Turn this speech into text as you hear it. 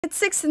It's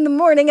 6 in the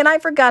morning and I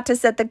forgot to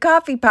set the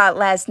coffee pot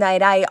last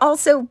night. I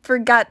also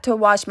forgot to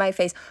wash my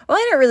face. Well,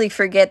 I didn't really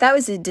forget. That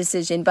was a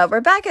decision, but we're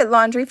back at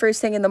laundry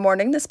first thing in the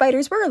morning. The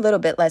spiders were a little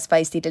bit less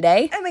feisty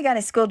today. And we got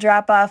a school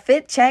drop-off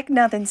fit check.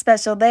 Nothing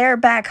special there.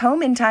 Back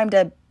home in time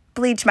to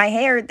bleach my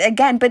hair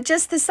again, but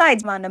just the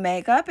sides. On to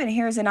makeup, and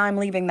here's an I'm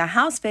leaving the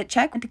house fit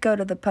check. To go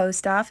to the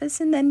post office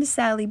and then to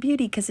Sally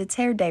Beauty because it's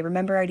hair day.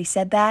 Remember I already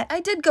said that?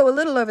 I did go a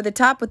little over the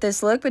top with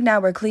this look, but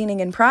now we're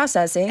cleaning and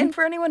processing. And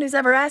for anyone who's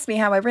ever asked me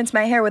how I rinse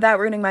my hair without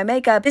ruining my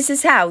makeup, this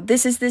is how.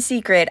 This is the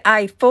secret.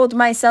 I fold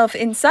myself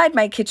inside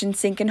my kitchen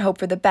sink and hope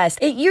for the best.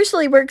 It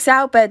usually works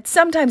out, but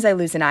sometimes I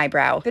lose an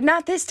eyebrow. But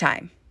not this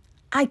time.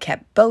 I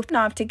kept both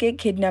off to get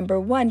kid number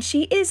 1.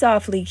 She is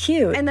awfully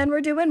cute. And then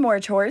we're doing more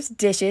chores,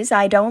 dishes,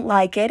 I don't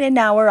like it, and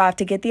now we're off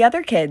to get the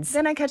other kids.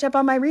 Then I catch up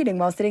on my reading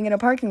while sitting in a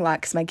parking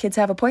lot because my kids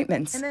have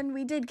appointments. And then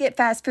we did get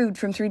fast food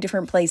from 3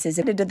 different places.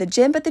 I did to the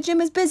gym, but the gym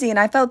was busy and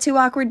I felt too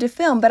awkward to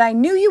film, but I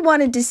knew you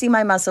wanted to see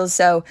my muscles,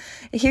 so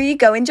here you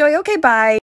go. Enjoy. Okay, bye.